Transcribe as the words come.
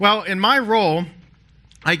Well, in my role,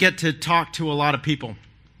 I get to talk to a lot of people.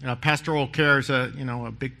 Pastoral care is a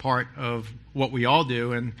big part of what we all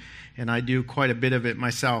do, and I do quite a bit of it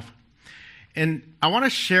myself. And I want to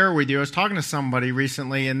share with you, I was talking to somebody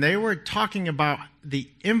recently, and they were talking about the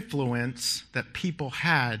influence that people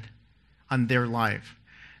had on their life.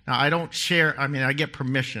 Now, I don't share, I get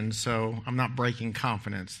permission, so I'm not breaking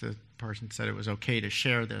confidence. The person said it was okay to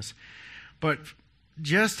share this. But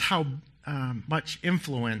just how much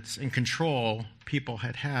influence and control people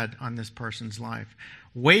had on this person's life.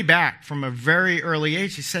 Way back from a very early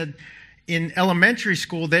age, he said in elementary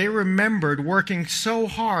school, they remembered working so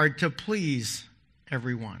hard to please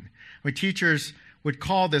everyone. My teachers would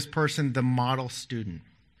call this person the model student.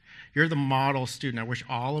 You're the model student. I wish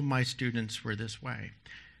all of my students were this way.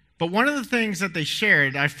 But one of the things that they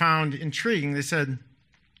shared I found intriguing. They said,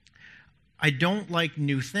 I don't like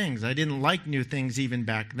new things. I didn't like new things even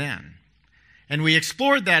back then. And we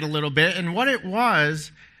explored that a little bit, and what it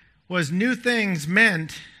was new things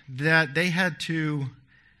meant that they had to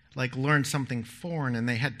learn something foreign, and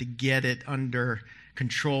they had to get it under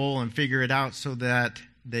control and figure it out so that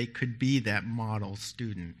they could be that model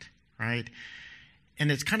student, right?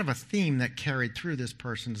 And it's kind of a theme that carried through this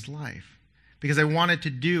person's life because they wanted to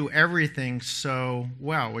do everything so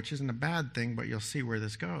well, which isn't a bad thing, but you'll see where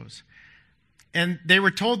this goes. And they were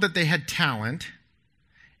told that they had talent,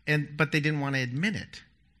 but they didn't want to admit it.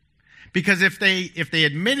 Because if they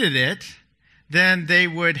admitted it, then they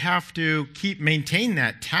would have to maintain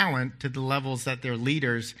that talent to the levels that their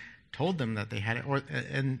leaders told them that they had it,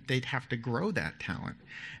 and they'd have to grow that talent.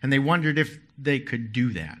 And they wondered if they could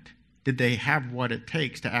do that. Did they have what it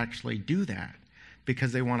takes to actually do that?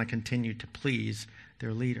 Because they want to continue to please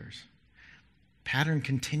their leaders. Pattern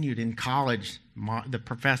continued in college. The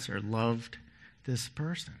professor loved this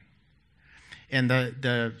person. And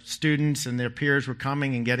the students and their peers were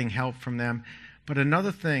coming and getting help from them. But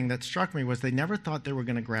another thing that struck me was they never thought they were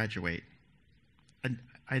going to graduate.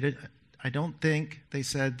 I don't think they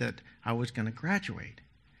said that I was going to graduate.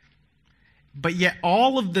 But yet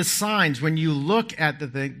all of the signs, when you look at the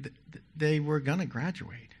thing, they were going to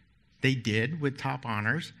graduate. They did with top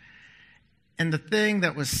honors. And the thing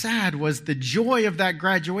that was sad was the joy of that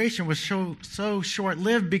graduation was so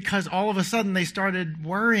short-lived because all of a sudden they started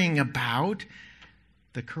worrying about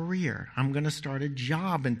the career. I'm going to start a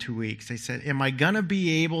job in 2 weeks. They said, am I going to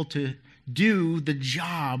be able to do the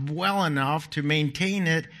job well enough to maintain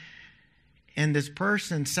it? And this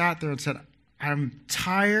person sat there and said, I'm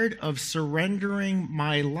tired of surrendering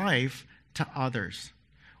my life to others,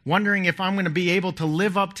 wondering if I'm going to be able to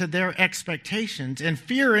live up to their expectations and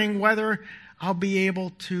fearing whether I'll be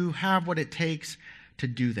able to have what it takes to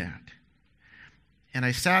do that. And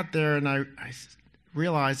I sat there and I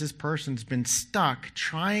realized this person's been stuck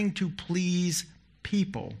trying to please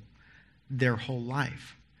people their whole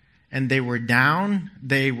life. And they were down,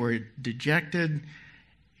 they were dejected,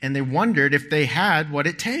 and they wondered if they had what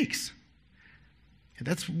it takes.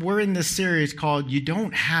 And we're in this series called You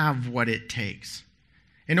Don't Have What It Takes.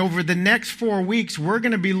 And over the next 4 weeks, we're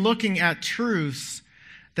going to be looking at truths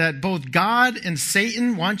that both God and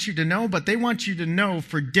Satan want you to know, but they want you to know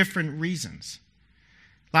for different reasons.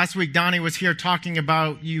 Last week, Donnie was here talking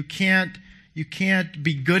about you can't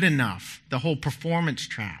be good enough, the whole performance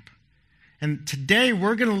trap. And today,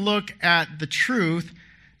 we're going to look at the truth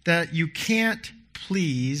that you can't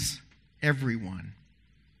please everyone.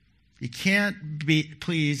 You can't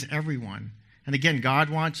please everyone. And again, God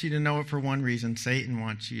wants you to know it for one reason. Satan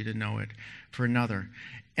wants you to know it for another.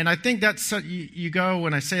 And I think that's, you go,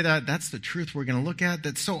 when I say that, that's the truth we're going to look at.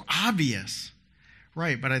 That's so obvious.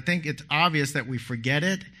 Right, but I think it's obvious that we forget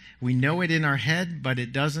it. We know it in our head, but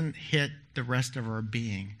it doesn't hit the rest of our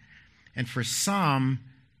being. And for some,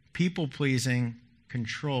 people-pleasing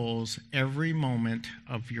controls every moment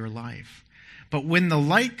of your life. But when the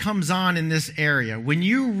light comes on in this area, when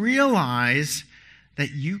you realize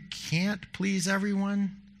that you can't please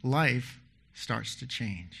everyone, life starts to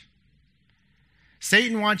change.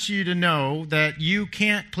 Satan wants you to know that you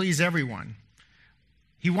can't please everyone.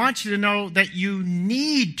 He wants you to know that you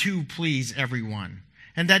need to please everyone,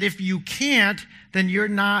 and that if you can't, then you're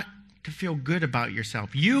not to feel good about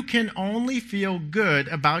yourself. You can only feel good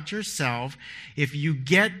about yourself if you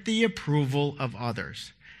get the approval of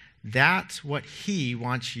others. That's what he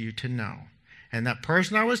wants you to know. And that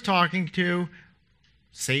person I was talking to,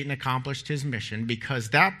 Satan accomplished his mission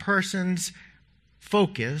because that person's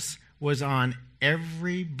focus was on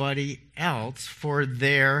everybody else for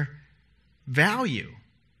their value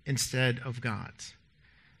instead of God's.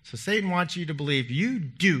 So Satan wants you to believe you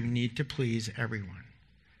do need to please everyone.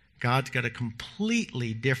 God's got a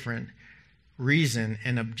completely different reason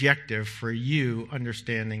and objective for you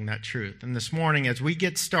understanding that truth. And this morning, as we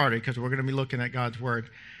get started, because we're going to be looking at God's Word,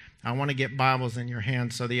 I want to get Bibles in your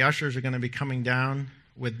hands. So the ushers are going to be coming down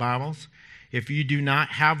with Bibles. If you do not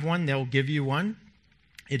have one, they'll give you one.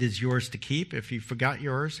 It is yours to keep. If you forgot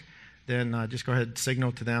yours, then just go ahead and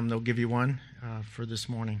signal to them. They'll give you one for this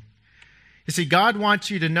morning. You see, God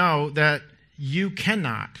wants you to know that you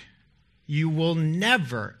will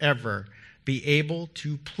never, ever be able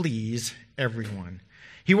to please everyone.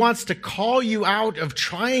 He wants to call you out of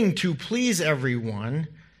trying to please everyone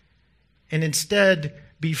and instead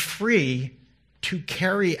be free to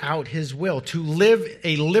carry out his will, to live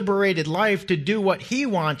a liberated life, to do what he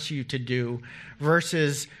wants you to do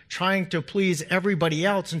versus trying to please everybody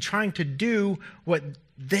else and trying to do what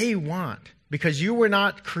they want, because you were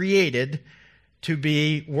not created to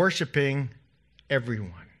be worshiping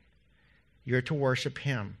everyone. You're to worship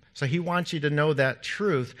him. So he wants you to know that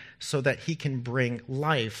truth so that he can bring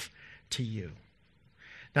life to you.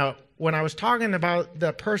 Now, when I was talking about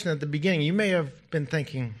that person at the beginning, you may have been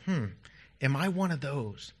thinking, am I one of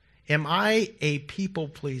those? Am I a people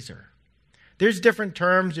pleaser? There's different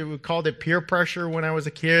terms. We called it peer pressure when I was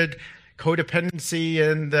a kid, codependency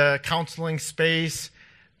in the counseling space,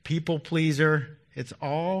 people pleaser. It's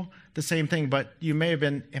all the same thing, but you may have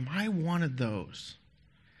been, am I one of those?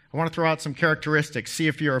 I want to throw out some characteristics, see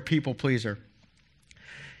if you're a people pleaser.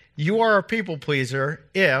 You are a people pleaser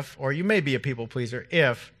or you may be a people pleaser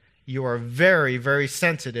if you are very, very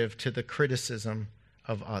sensitive to the criticism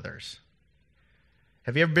of others.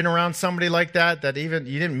 Have you ever been around somebody like that even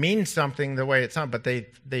you didn't mean something the way it sounded, but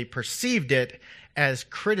they perceived it as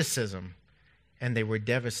criticism and they were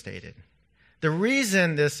devastated? The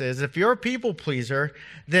reason this is, if you're a people pleaser,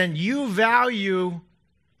 then you value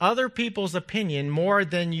other people's opinion more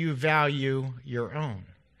than you value your own.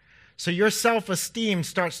 So your self-esteem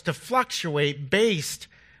starts to fluctuate based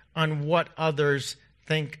on what others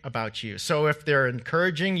think about you. So if they're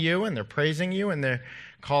encouraging you and they're praising you and they're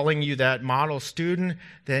calling you that model student,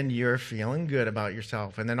 then you're feeling good about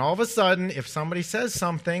yourself. And then all of a sudden, if somebody says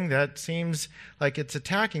something that seems like it's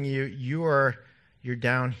attacking you, you're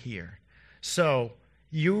down here. So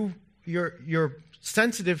you're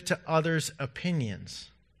sensitive to others' opinions.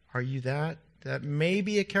 Are you that? That may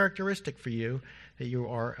be a characteristic for you, that you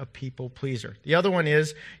are a people pleaser. The other one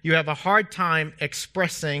is you have a hard time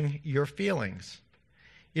expressing your feelings.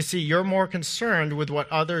 You see, you're more concerned with what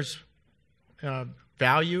others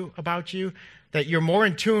value about you, that you're more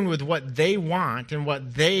in tune with what they want and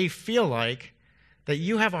what they feel like, that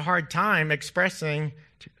you have a hard time expressing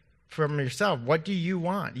from yourself. What do you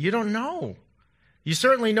want? You don't know. You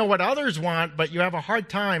certainly know what others want, but you have a hard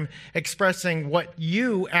time expressing what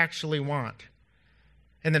you actually want.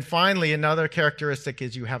 And then finally, another characteristic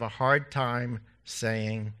is you have a hard time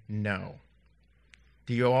saying no.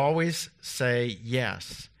 Do you always say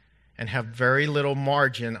yes and have very little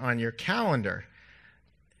margin on your calendar?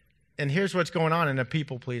 And here's what's going on in a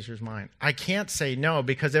people pleaser's mind. I can't say no,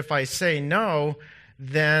 because if I say no,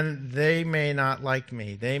 then they may not like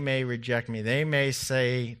me. They may reject me. They may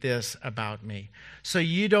say this about me. So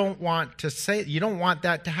you don't want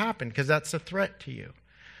that to happen, because that's a threat to you.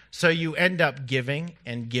 So you end up giving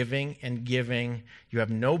and giving and giving. You have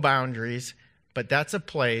no boundaries, but that's a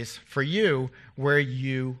place for you where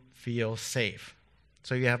you feel safe.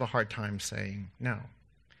 So you have a hard time saying no.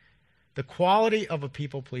 The quality of a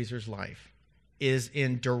people pleaser's life is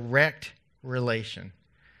in direct relation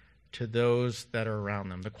to those that are around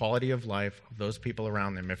them, the quality of life of those people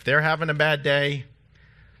around them. If they're having a bad day,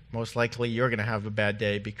 most likely you're going to have a bad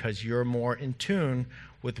day because you're more in tune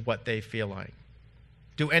with what they feel like.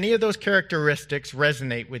 Do any of those characteristics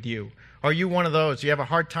resonate with you? Are you one of those? You have a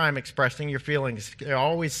hard time expressing your feelings. You're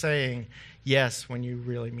always saying yes when you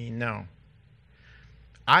really mean no.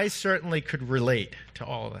 I certainly could relate to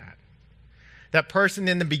all of that. That person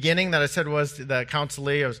in the beginning that I said was the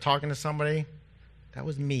counselee, I was talking to somebody, that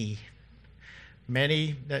was me.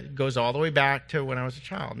 That goes all the way back to when I was a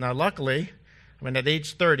child. Now, luckily, at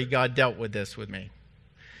age 30, God dealt with this with me.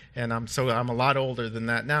 And I'm a lot older than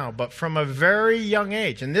that now. But from a very young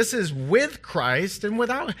age, and this is with Christ and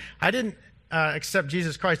without, I didn't accept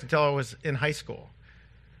Jesus Christ until I was in high school.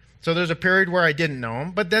 So there's a period where I didn't know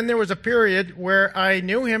him, but then there was a period where I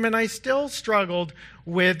knew him, and I still struggled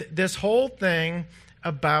with this whole thing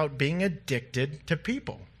about being addicted to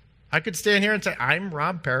people. I could stand here and say, I'm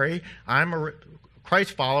Rob Perry. I'm a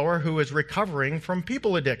Christ follower who is recovering from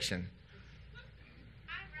people addiction.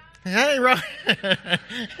 Hey, Rob.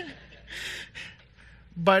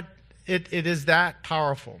 But it is that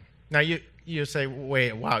powerful. Now, you say,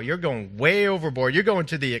 wait, wow, you're going way overboard. You're going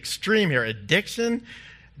to the extreme here. Addiction?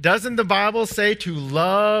 Doesn't the Bible say to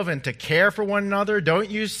love and to care for one another? Don't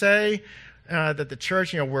you say that the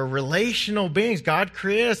church, we're relational beings? God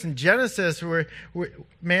created us in Genesis where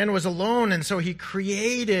man was alone, and so he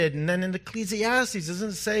created. And then in Ecclesiastes, doesn't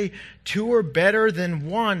it say two are better than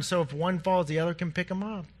one, so if one falls, the other can pick him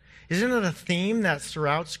up? Isn't it a theme that's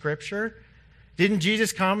throughout Scripture? Didn't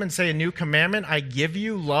Jesus come and say a new commandment, I give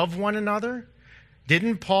you, love one another?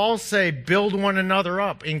 Didn't Paul say build one another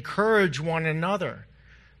up, encourage one another?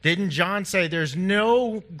 Didn't John say there's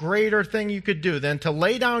no greater thing you could do than to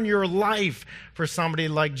lay down your life for somebody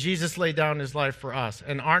like Jesus laid down his life for us?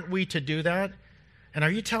 And aren't we to do that? And are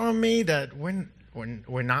you telling me that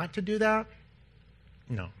we're not to do that?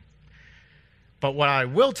 No. But what I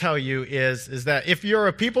will tell you is that if you're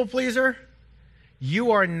a people pleaser, you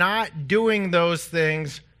are not doing those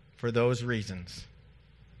things for those reasons.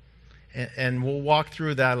 And we'll walk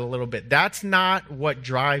through that a little bit. That's not what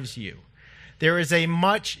drives you. There is a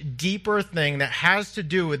much deeper thing that has to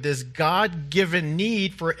do with this God-given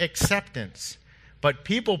need for acceptance. But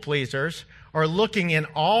people pleasers are looking in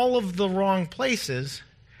all of the wrong places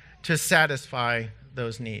to satisfy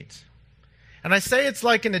those needs. And I say it's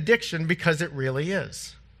like an addiction because it really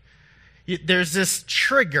is. There's this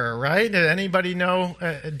trigger, right? Anybody know,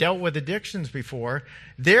 dealt with addictions before?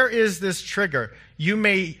 There is this trigger. You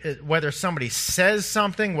may, whether somebody says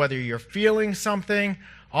something, whether you're feeling something,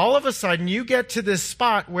 all of a sudden you get to this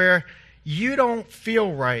spot where you don't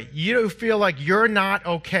feel right. You feel like you're not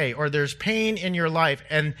okay, or there's pain in your life,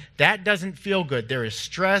 and that doesn't feel good. There is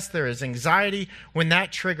stress, there is anxiety when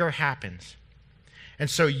that trigger happens. And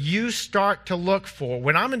so you start to look for,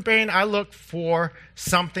 when I'm in pain, I look for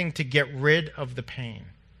something to get rid of the pain.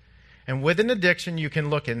 And with an addiction, you can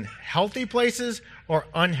look in healthy places or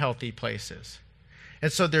unhealthy places.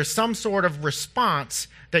 And so there's some sort of response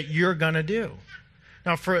that you're going to do.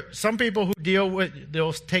 Now, for some people who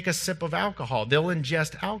they'll take a sip of alcohol. They'll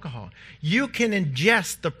ingest alcohol. You can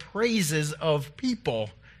ingest the praises of people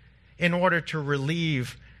in order to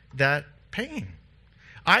relieve that pain.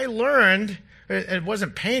 I learned, it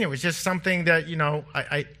wasn't pain, it was just something that,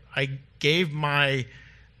 I gave my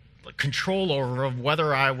control over of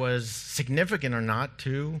whether I was significant or not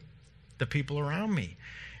to the people around me.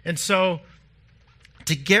 And so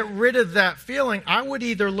to get rid of that feeling, I would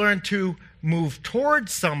either learn to move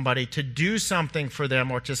towards somebody to do something for them,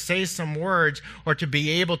 or to say some words, or to be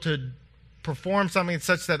able to perform something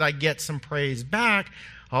such that I get some praise back.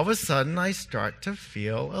 All of a sudden I start to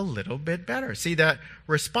feel a little bit better. See that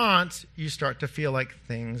response, you start to feel like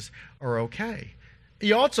things are okay.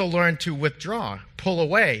 You also learn to withdraw, pull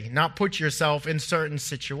away, not put yourself in certain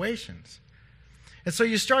situations. And so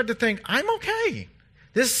you start to think, I'm okay.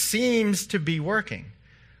 This seems to be working.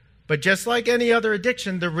 But just like any other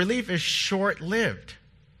addiction, the relief is short-lived.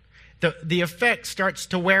 The effect starts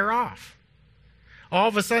to wear off. All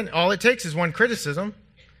of a sudden, all it takes is one criticism.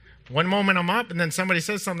 One moment I'm up, and then somebody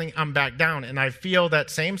says something, I'm back down. And I feel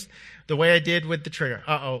that the way I did with the trigger.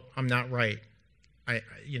 I'm not right.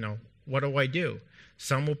 What do I do?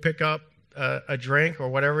 Some will pick up a drink or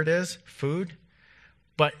whatever it is, food.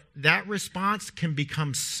 But that response can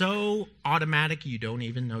become so automatic you don't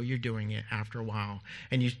even know you're doing it after a while.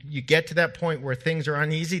 And you get to that point where things are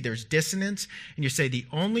uneasy, there's dissonance, and you say, the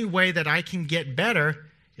only way that I can get better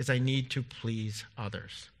is I need to please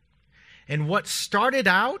others. And what started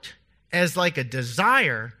out as like a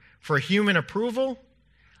desire for human approval,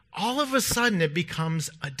 all of a sudden it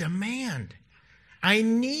becomes a demand. I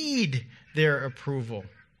need their approval.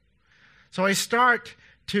 So I start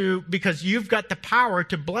because you've got the power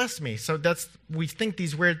to bless me. So we think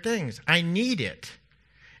these weird things. I need it.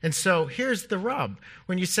 And so here's the rub.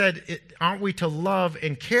 When you said, aren't we to love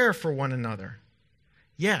and care for one another?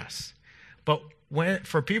 Yes. But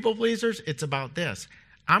for people pleasers, it's about this.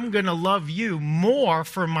 I'm going to love you more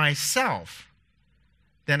for myself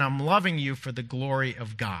than I'm loving you for the glory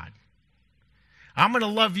of God. I'm going to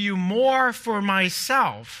love you more for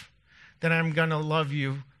myself than I'm going to love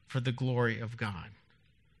you for the glory of God.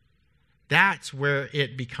 That's where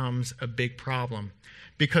it becomes a big problem,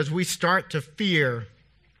 because we start to fear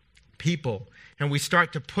people and we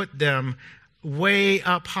start to put them way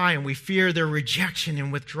up high, and we fear their rejection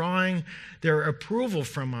and withdrawing their approval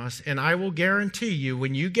from us. And I will guarantee you,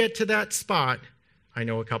 when you get to that spot, I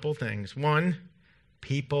know a couple things. One,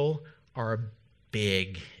 people are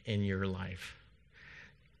big in your life.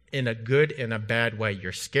 In a good and a bad way.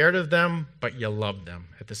 You're scared of them, but you love them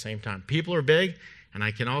at the same time. People are big. And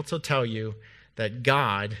I can also tell you that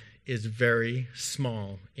God is very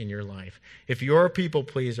small in your life. If you're a people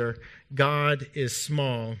pleaser, God is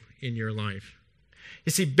small in your life.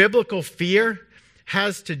 You see, biblical fear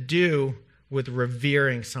has to do with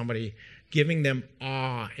revering somebody, giving them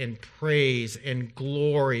awe and praise and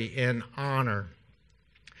glory and honor.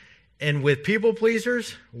 And with people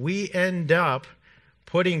pleasers, we end up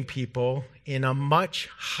putting people in a much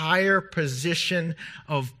higher position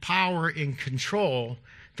of power and control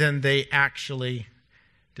than they actually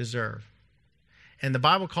deserve. And the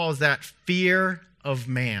Bible calls that fear of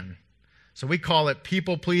man. So we call it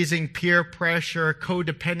people-pleasing, peer pressure,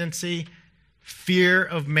 codependency. Fear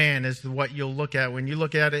of man is what you'll look at. When you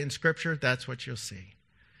look at it in Scripture, that's what you'll see.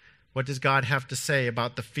 What does God have to say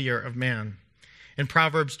about the fear of man? In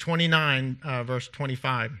Proverbs 29, verse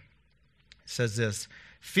 25, it says this,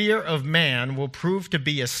 "Fear of man will prove to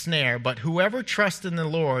be a snare, but whoever trusts in the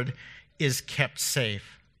Lord is kept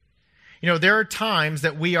safe." You know, there are times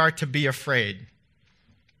that we are to be afraid.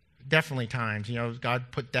 Definitely times. You know,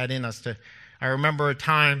 God put that in us. I remember a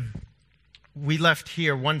time we left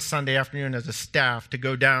here one Sunday afternoon as a staff to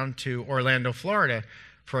go down to Orlando, Florida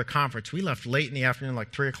for a conference. We left late in the afternoon,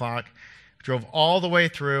 like 3 o'clock. Drove all the way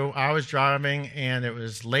through. I was driving, and it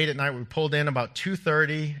was late at night. We pulled in about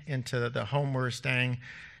 2:30 into the home we were staying.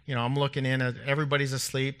 You know, I'm looking in at everybody's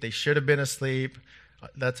asleep. They should have been asleep.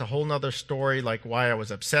 That's a whole nother story, like why I was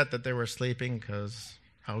upset that they were sleeping, because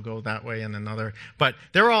I'll go that way in another. But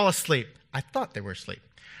they were all asleep. I thought they were asleep.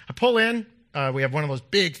 I pull in. We have one of those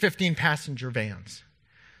big 15-passenger vans.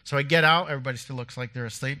 So I get out. Everybody still looks like they're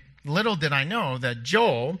asleep. Little did I know that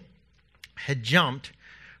Joel had jumped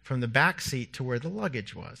from the back seat to where the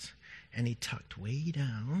luggage was. And he tucked way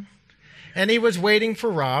down. And he was waiting for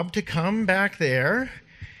Rob to come back there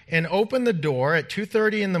and open the door at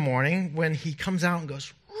 2:30 in the morning when he comes out and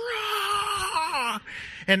goes, "Rah!"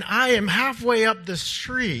 And I am halfway up the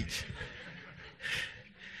street.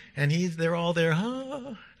 And they're all there,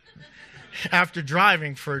 huh? After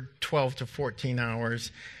driving for 12 to 14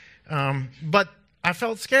 hours. But I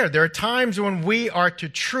felt scared. There are times when we are to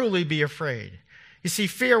truly be afraid. You see,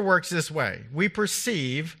 fear works this way. We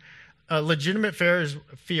perceive legitimate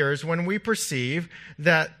fears when we perceive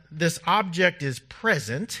that this object is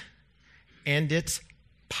present and it's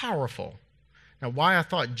powerful. Now, why I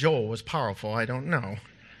thought Joel was powerful, I don't know.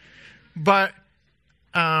 But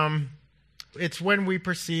it's when we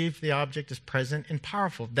perceive the object is present and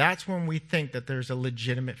powerful. That's when we think that there's a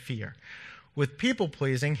legitimate fear. With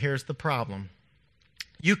people-pleasing, here's the problem.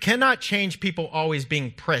 You cannot change people always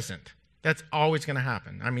being present. That's always going to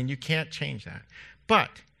happen. I mean, you can't change that.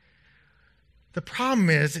 But the problem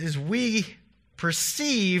is we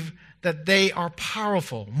perceive that they are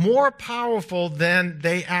powerful, more powerful than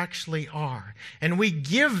they actually are. And we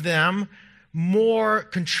give them more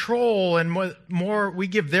control and more we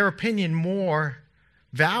give their opinion more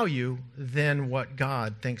value than what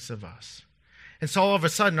God thinks of us. And so all of a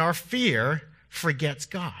sudden, our fear forgets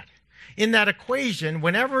God. In that equation,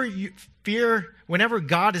 whenever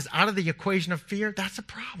God is out of the equation of fear, that's a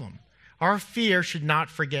problem. Our fear should not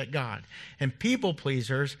forget God. And people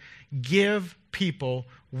pleasers give people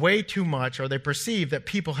way too much, or they perceive that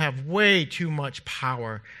people have way too much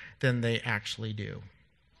power than they actually do.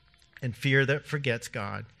 And fear that forgets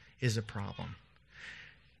God is a problem.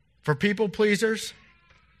 For people pleasers,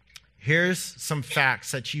 here's some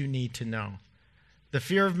facts that you need to know. The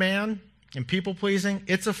fear of man and people pleasing,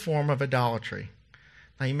 it's a form of idolatry.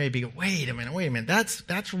 Now you may be, wait a minute.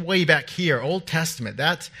 That's way back here, Old Testament.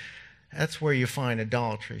 That's where you find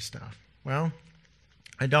idolatry stuff. Well,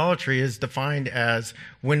 idolatry is defined as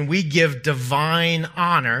when we give divine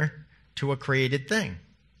honor to a created thing.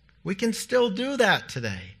 We can still do that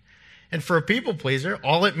today. And for a people pleaser,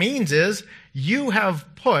 all it means is you have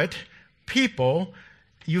put people,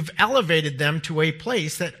 you've elevated them to a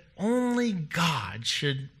place that only God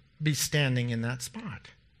should be standing in that spot.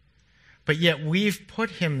 But yet we've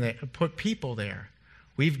put people there.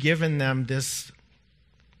 We've given them this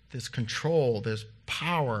control, this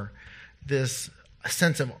power, this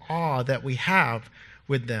sense of awe that we have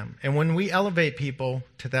with them. And when we elevate people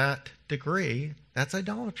to that degree, that's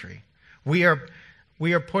idolatry. We are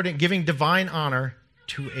giving divine honor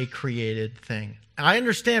to a created thing. I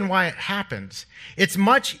understand why it happens. It's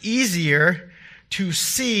much easier to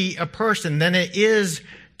see a person than it is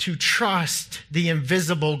to trust the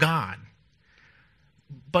invisible God.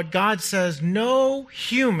 But God says no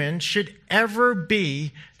human should ever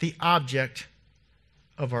be the object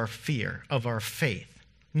of our fear, of our faith.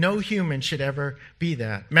 No human should ever be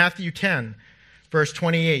that. Matthew 10, verse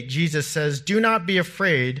 28, Jesus says, "Do not be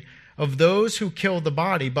afraid of those who kill the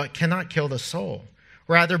body but cannot kill the soul.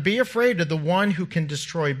 Rather, be afraid of the one who can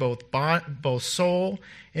destroy both soul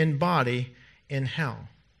and body in hell."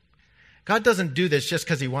 God doesn't do this just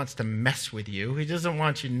because he wants to mess with you. He doesn't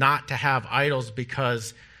want you not to have idols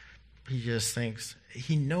because he just thinks,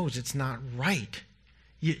 he knows it's not right.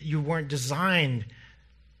 You weren't designed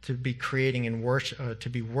to be creating and to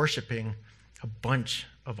be worshiping a bunch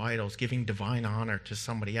of idols, giving divine honor to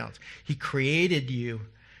somebody else. He created you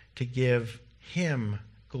to give him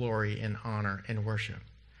glory and honor and worship.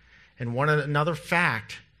 And another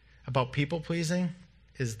fact about people-pleasing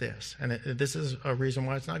is this, and this is a reason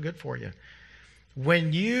why it's not good for you.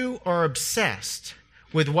 When you are obsessed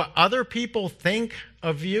with what other people think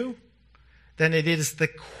of you, then it is the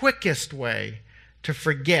quickest way to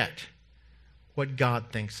forget what God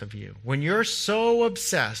thinks of you. When you're so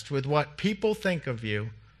obsessed with what people think of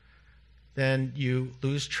you, then you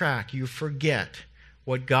lose track. You forget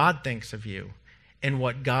what God thinks of you and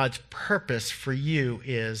what God's purpose for you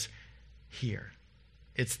is here.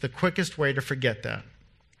 It's the quickest way to forget that.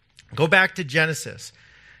 Go back to Genesis.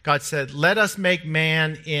 God said, let us make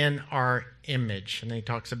man in our image. And then he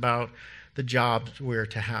talks about the jobs we're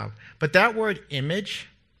to have. But that word image,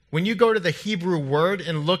 when you go to the Hebrew word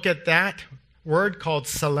and look at that word called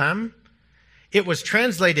Salem, it was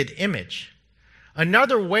translated image.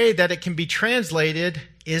 Another way that it can be translated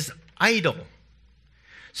is idol.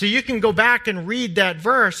 So you can go back and read that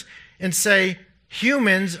verse and say,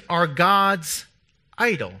 humans are God's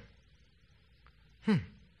idol.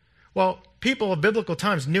 Well, people of biblical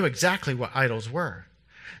times knew exactly what idols were.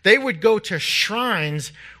 They would go to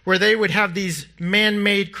shrines where they would have these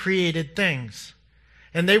man-made created things.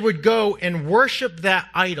 And they would go and worship that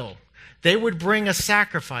idol. They would bring a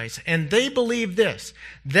sacrifice. And they believed this: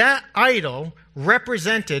 that idol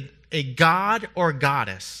represented a god or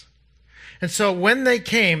goddess. And so when they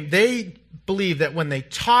came, they believed that when they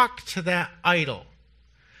talked to that idol,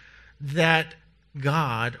 that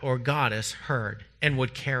god or goddess heard and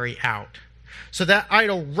would carry out. So that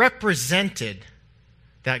idol represented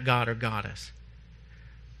that god or goddess.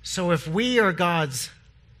 So if we are God's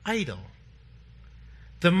idol,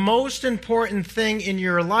 the most important thing in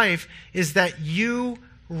your life is that you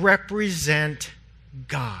represent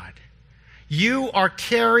God. You are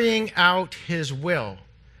carrying out his will.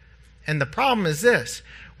 And the problem is this: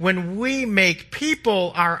 when we make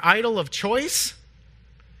people our idol of choice,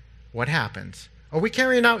 what happens? Are we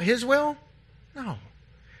carrying out his will? No.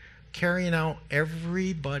 Carrying out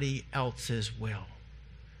everybody else's will.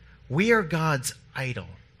 We are God's idol.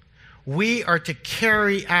 We are to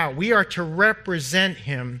carry out, we are to represent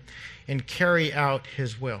him and carry out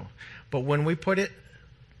his will. But when we put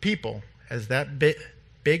people as that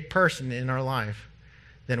big person in our life,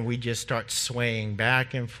 then we just start swaying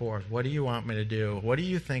back and forth. What do you want me to do? What do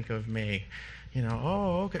you think of me?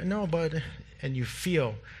 Oh, okay, no, but, and you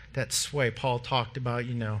feel that sway. Paul talked about,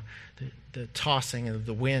 the tossing of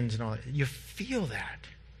the winds and all that. You feel that.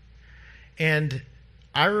 And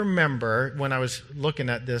I remember when I was looking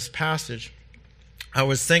at this passage, I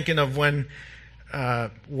was thinking of when,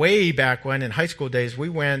 way back when in high school days,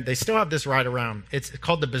 they still have this ride around. It's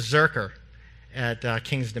called the Berserker at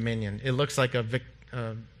King's Dominion. It looks like a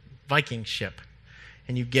Viking ship.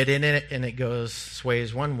 And you get in it and it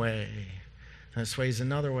sways one way. And it sways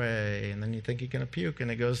another way, and then you think you're going to puke, and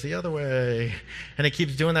it goes the other way. And it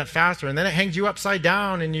keeps doing that faster, and then it hangs you upside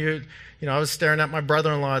down, and I was staring at my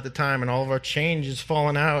brother-in-law at the time, and all of our change is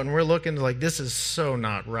falling out, and we're looking like, this is so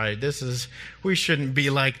not right. We shouldn't be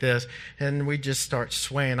like this. And we just start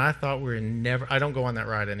swaying. I thought I don't go on that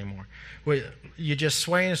ride anymore. You just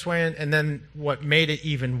swaying, and then what made it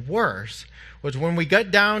even worse was when we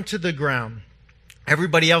got down to the ground,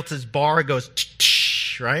 everybody else's bar goes,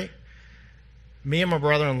 right? Me and my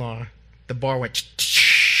brother-in-law, the bar went,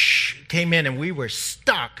 came in, and we were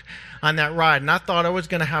stuck on that ride. And I thought I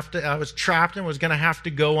was trapped and was going to have to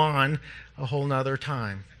go on a whole nother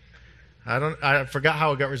time. I forgot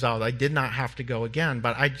how it got resolved. I did not have to go again,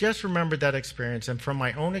 but I just remembered that experience. And from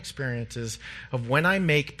my own experiences of when I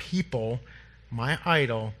make people my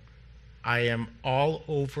idol, I am all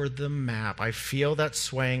over the map. I feel that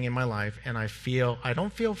swaying in my life, and I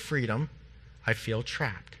don't feel freedom. I feel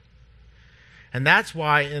trapped. And that's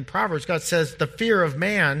why in Proverbs, God says the fear of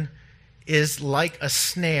man is like a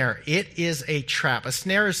snare. It is a trap. A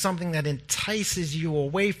snare is something that entices you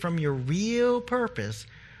away from your real purpose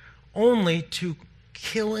only to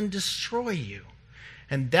kill and destroy you.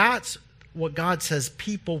 And that's what God says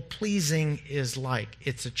people-pleasing is like.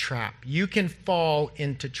 It's a trap. You can fall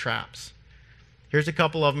into traps. Here's a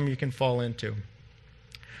couple of them you can fall into.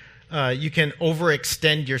 You can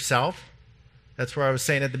overextend yourself. That's where I was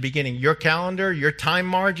saying at the beginning. Your calendar, your time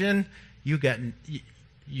margin,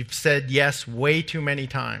 you've said yes way too many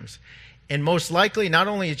times. And most likely, not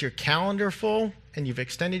only is your calendar full and you've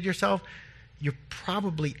extended yourself, you're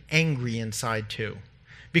probably angry inside too.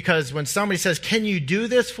 Because when somebody says, can you do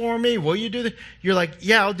this for me? Will you do this? You're like,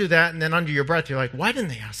 yeah, I'll do that. And then under your breath, you're like, why didn't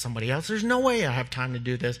they ask somebody else? There's no way I have time to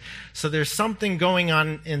do this. So there's something going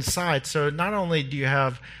on inside. So not only do you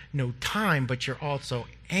have no time, but you're also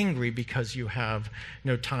angry because you have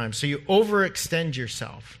no time. So you overextend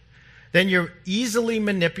yourself. Then you're easily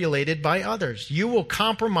manipulated by others. You will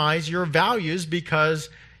compromise your values because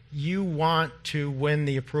you want to win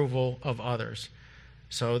the approval of others.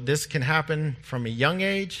 So this can happen from a young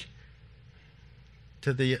age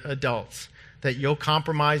to the adults, that you'll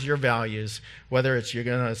compromise your values, whether it's you're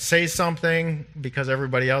going to say something because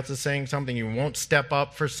everybody else is saying something, you won't step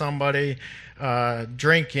up for somebody,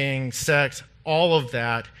 drinking, sex, all of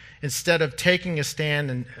that. Instead of taking a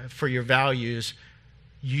stand for your values,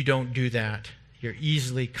 you don't do that. You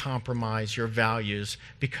easily compromise your values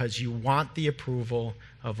because you want the approval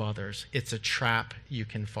of others. It's a trap you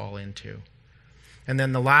can fall into. And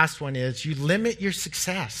then the last one is you limit your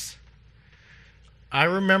success. I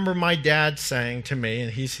remember my dad saying to me,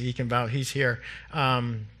 and he can vouch, he's here.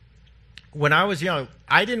 When I was young,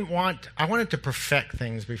 I wanted to perfect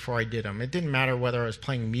things before I did them. It didn't matter whether I was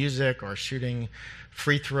playing music or shooting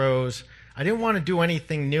free throws. I didn't want to do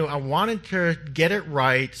anything new. I wanted to get it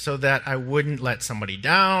right so that I wouldn't let somebody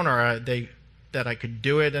down, or that I could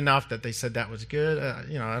do it enough that they said that was good.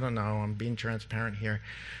 I don't know. I'm being transparent here.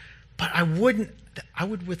 But I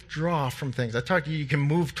would withdraw from things. I talked to you, you can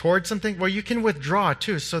move towards something. Well, you can withdraw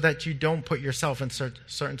too so that you don't put yourself in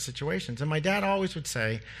certain situations. And my dad always would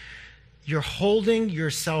say, you're holding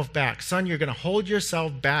yourself back. Son, you're going to hold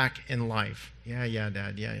yourself back in life. Yeah,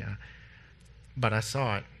 Dad, yeah. But I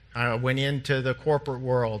saw it. I went into the corporate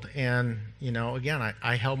world and, again,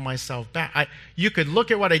 I held myself back. You could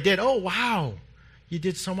look at what I did. Oh, wow, you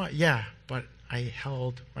did so much. Yeah, but I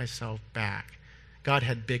held myself back. God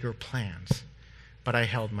had bigger plans, but I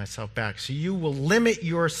held myself back. So you will limit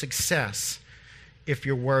your success if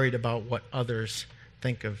you're worried about what others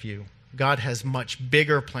think of you. God has much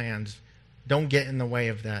bigger plans. Don't get in the way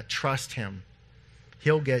of that. Trust him.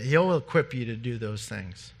 He'll equip you to do those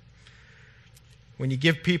things. When you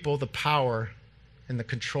give people the power and the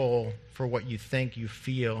control for what you think, you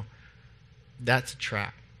feel, that's a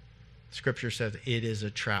trap. Scripture says it is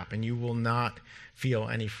a trap, and you will not feel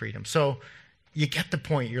any freedom. So you get the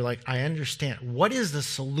point. You're like, I understand. What is the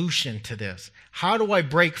solution to this? How do I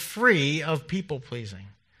break free of people-pleasing?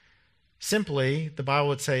 Simply, the Bible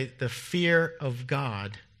would say, the fear of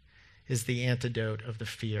God is the antidote of the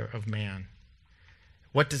fear of man.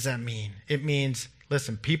 What does that mean? It means,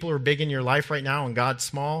 listen, people are big in your life right now and God's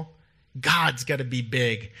small. God's got to be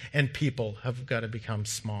big and people have got to become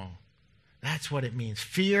small. That's what it means.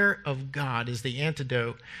 Fear of God is the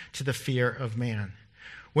antidote to the fear of man.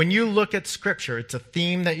 When you look at Scripture, it's a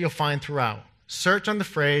theme that you'll find throughout. Search on the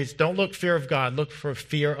phrase, don't look fear of God, look for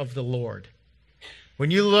fear of the Lord.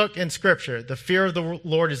 When you look in Scripture, the fear of the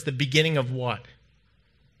Lord is the beginning of what?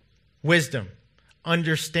 Wisdom,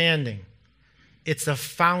 understanding. It's a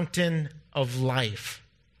fountain of life.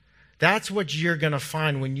 That's what you're going to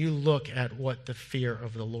find when you look at what the fear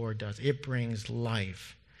of the Lord does. It brings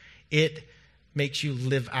life. It makes you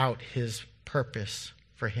live out his purpose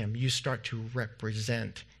for him. You start to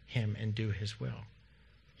represent him and do his will.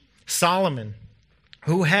 Solomon,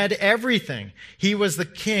 who had everything. He was the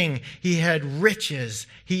king. He had riches.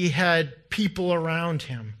 He had people around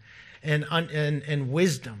him and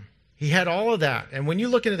wisdom. He had all of that. And when you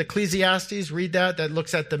look at Ecclesiastes, read that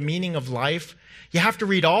looks at the meaning of life. You have to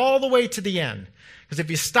read all the way to the end. Because if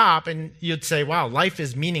you stop and you'd say, wow, life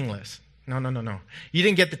is meaningless. No. You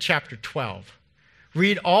didn't get to chapter 12.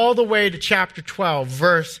 Read all the way to chapter 12,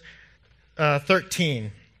 verse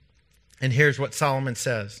 13. And here's what Solomon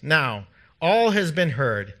says. Now, all has been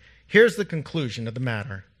heard. Here's the conclusion of the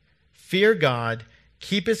matter. Fear God,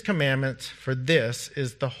 keep his commandments, for this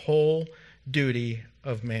is the whole duty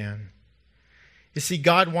of man. You see,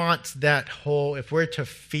 God wants that whole, if we're to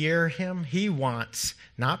fear him, he wants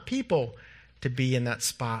not people to be in that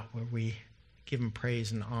spot where we give him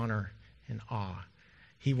praise and honor and awe.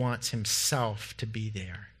 He wants himself to be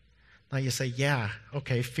there. Now you say, yeah,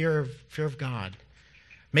 okay, fear of God.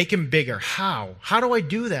 Make him bigger. How? How do I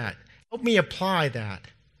do that? Help me apply that.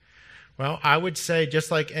 Well, I would say,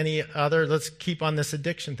 just like any other, let's keep on this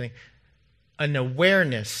addiction thing, an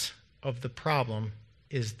awareness of the problem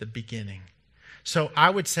is the beginning. So I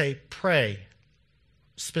would say pray.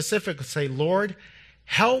 Specifically say, Lord,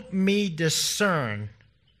 help me discern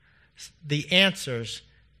the answers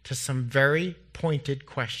to some very pointed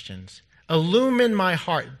questions. Illumine my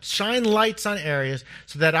heart. Shine lights on areas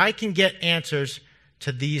so that I can get answers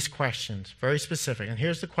to these questions, very specific. And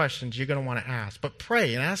here's the questions you're going to want to ask. But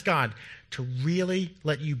pray and ask God to really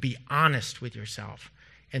let you be honest with yourself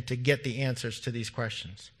and to get the answers to these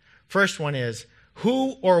questions. First one is,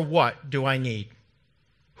 who or what do I need?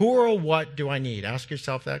 Who or what do I need? Ask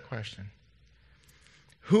yourself that question.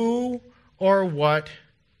 Who or what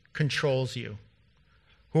controls you?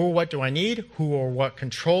 Who or what do I need? Who or what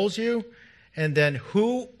controls you? And then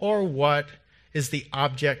who or what is the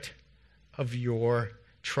object of your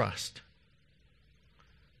trust?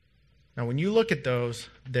 Now, when you look at those,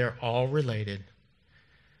 they're all related.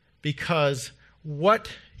 Because what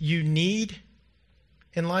you need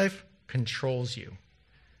in life controls you.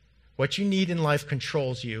 What you need in life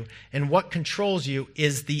controls you. And what controls you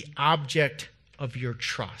is the object of your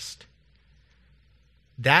trust.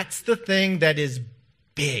 That's the thing that is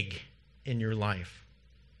big in your life.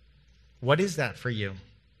 What is that for you?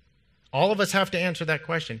 All of us have to answer that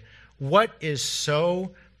question. What is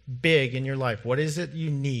so big in your life? What is it you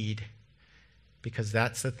need? Because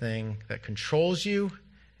that's the thing that controls you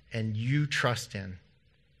and you trust in.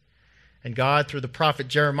 And God, through the prophet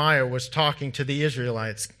Jeremiah, was talking to the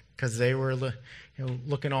Israelites because they were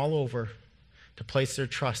looking all over to place their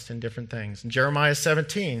trust in different things. In Jeremiah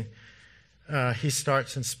 17, he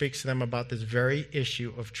starts and speaks to them about this very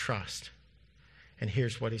issue of trust. And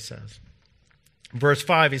here's what he says. Verse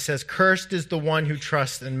 5, he says, "Cursed is the one who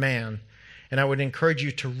trusts in man." And I would encourage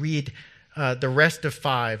you to read the rest of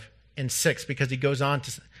 5 and 6 because he goes on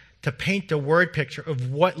to paint a word picture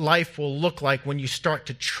of what life will look like when you start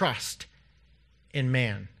to trust in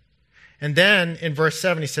man. And then in verse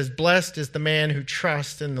 7, he says, "Blessed is the man who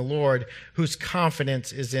trusts in the Lord, whose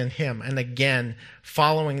confidence is in him." And again,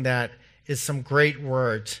 following that is some great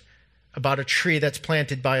words about a tree that's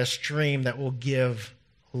planted by a stream that will give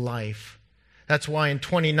life. That's why in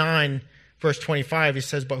 29, verse 25, he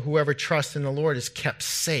says, "But whoever trusts in the Lord is kept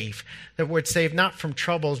safe." That word saved, not from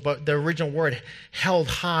troubles, but the original word held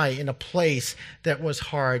high in a place that was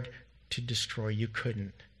hard to destroy. You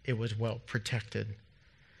couldn't. It was well protected.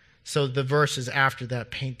 So the verses after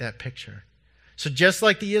that paint that picture. So just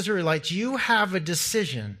like the Israelites, you have a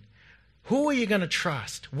decision. Who are you going to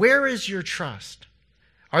trust? Where is your trust?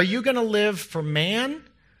 Are you going to live for man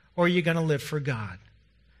or are you going to live for God?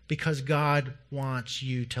 Because God wants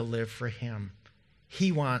you to live for him.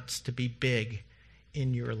 He wants to be big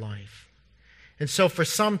in your life. And so for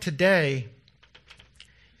some today,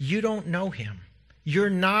 you don't know him.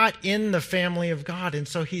 You're not in the family of God, and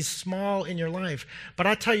so he's small in your life. But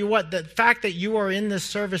I tell you what, the fact that you are in this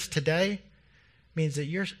service today means that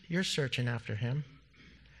you're searching after him.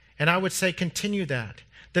 And I would say continue that.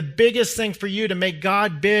 The biggest thing for you to make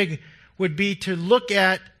God big would be to look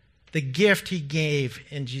at the gift he gave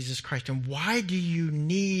in Jesus Christ. And why do you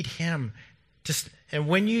need him? And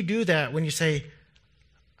when you do that, when you say,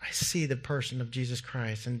 I see the person of Jesus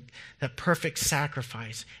Christ and that perfect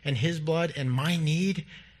sacrifice and his blood and my need,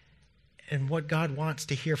 and what God wants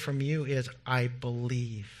to hear from you is, I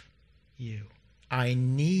believe you. I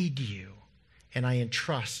need you. And I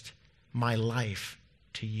entrust my life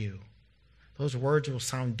to you. Those words will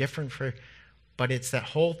sound different but it's that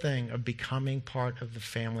whole thing of becoming part of the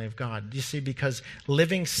family of God. You see, because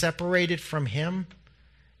living separated from him,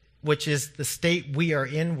 which is the state we are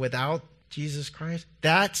in without Jesus Christ,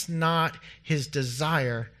 that's not his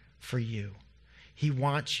desire for you. He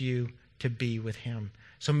wants you to be with him.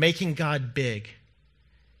 So making God big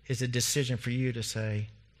is a decision for you to say,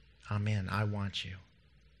 Amen, I want you.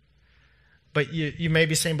 But you may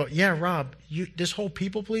be saying, but yeah, Rob, this whole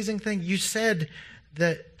people-pleasing thing, you said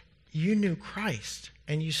that you knew Christ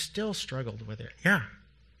and you still struggled with it. Yeah.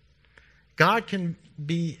 God can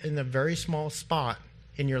be in a very small spot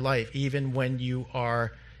in your life, even when you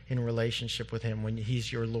are in relationship with him, when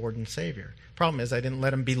he's your Lord and Savior. Problem is, I didn't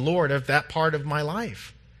let him be Lord of that part of my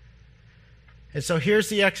life. And so here's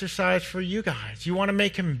the exercise for you guys. You want to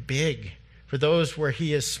make him big for those where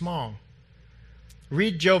he is small.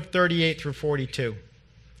 Read Job 38 through 42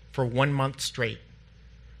 for 1 month straight.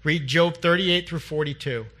 Read Job 38 through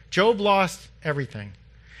 42. Job lost everything.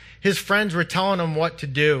 His friends were telling him what to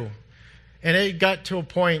do. And it got to a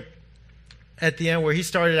point at the end where he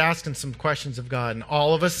started asking some questions of God. And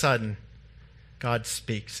all of a sudden, God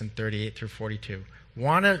speaks in 38 through 42.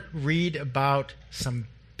 Want to read about some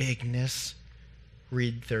bigness?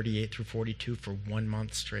 Read 38 through 42 for 1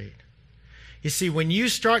 month straight. You see, when you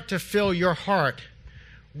start to fill your heart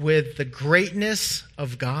with the greatness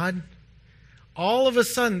of God, all of a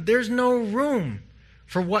sudden, there's no room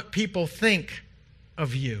for what people think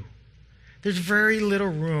of you. There's very little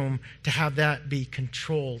room to have that be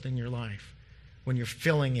controlled in your life when you're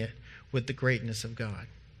filling it with the greatness of God.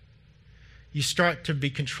 You start to be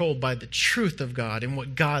controlled by the truth of God and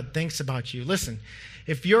what God thinks about you. Listen,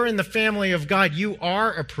 if you're in the family of God, you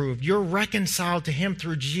are approved. You're reconciled to him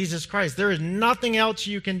through Jesus Christ. There is nothing else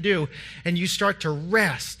you can do, and you start to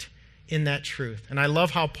rest in that truth. And I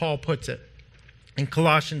love how Paul puts it. In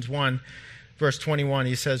Colossians 1, verse 21,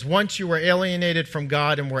 he says, "Once you were alienated from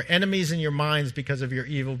God and were enemies in your minds because of your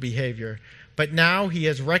evil behavior, but now he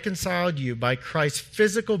has reconciled you by Christ's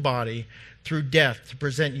physical body through death to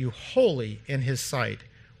present you holy in his sight,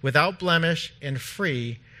 without blemish and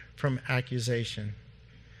free from accusation."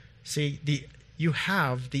 See, you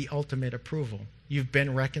have the ultimate approval. You've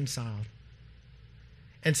been reconciled.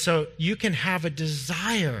 And so you can have a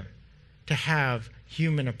desire to have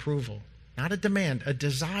human approval. Not a demand, a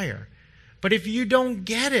desire. But if you don't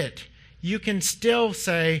get it, you can still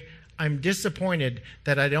say, I'm disappointed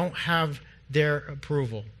that I don't have their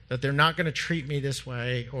approval, that they're not going to treat me this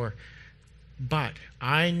way, but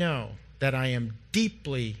I know that I am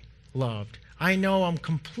deeply loved. I know I'm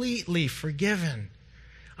completely forgiven.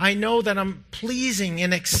 I know that I'm pleasing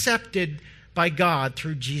and accepted by God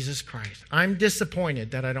through Jesus Christ. I'm disappointed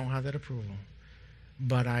that I don't have that approval,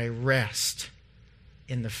 but I rest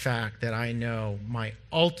in the fact that I know my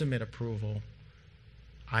ultimate approval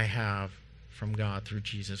I have from God through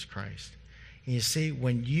Jesus Christ. And you see,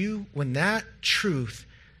 when that truth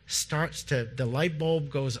starts to, the light bulb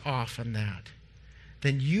goes off on that,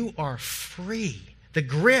 then you are free. The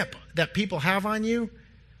grip that people have on you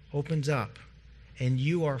opens up, and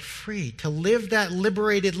you are free to live that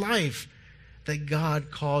liberated life that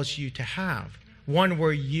God calls you to have. One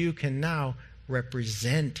where you can now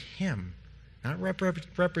represent him. Not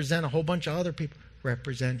represent a whole bunch of other people.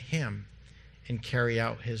 Represent him and carry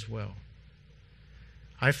out his will.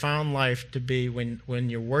 I found life to be, when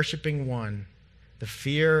you're worshiping one, the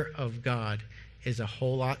fear of God is a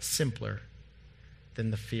whole lot simpler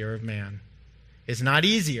than the fear of man. It's not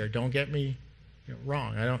easier, don't get me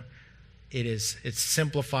wrong. It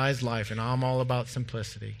simplifies life, and I'm all about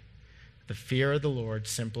simplicity. The fear of the Lord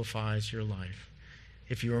simplifies your life.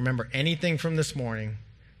 If you remember anything from this morning,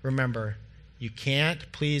 remember, you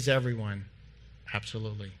can't please everyone,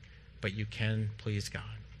 absolutely, but you can please God.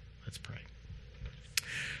 Let's pray.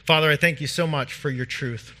 Father, I thank you so much for your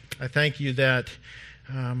truth. I thank you that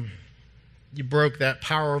you broke that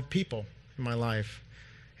power of people in my life.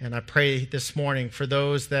 And I pray this morning for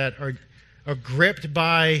those that are gripped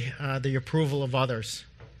by the approval of others.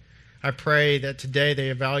 I pray that today they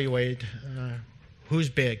evaluate who's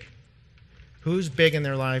big in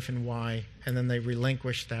their life and why, and then they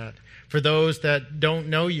relinquish that. For those that don't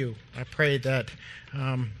know you, I pray that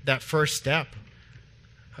that first step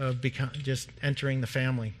of just entering the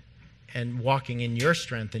family and walking in your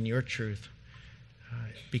strength and your truth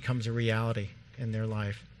becomes a reality in their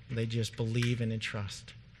life. They just believe and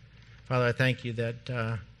entrust. Father, I thank you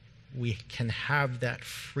that we can have that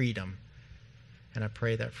freedom. And I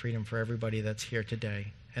pray that freedom for everybody that's here today,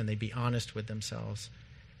 and they be honest with themselves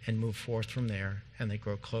and move forth from there, and they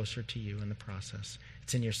grow closer to you in the process.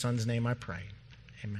 It's in your Son's name I pray.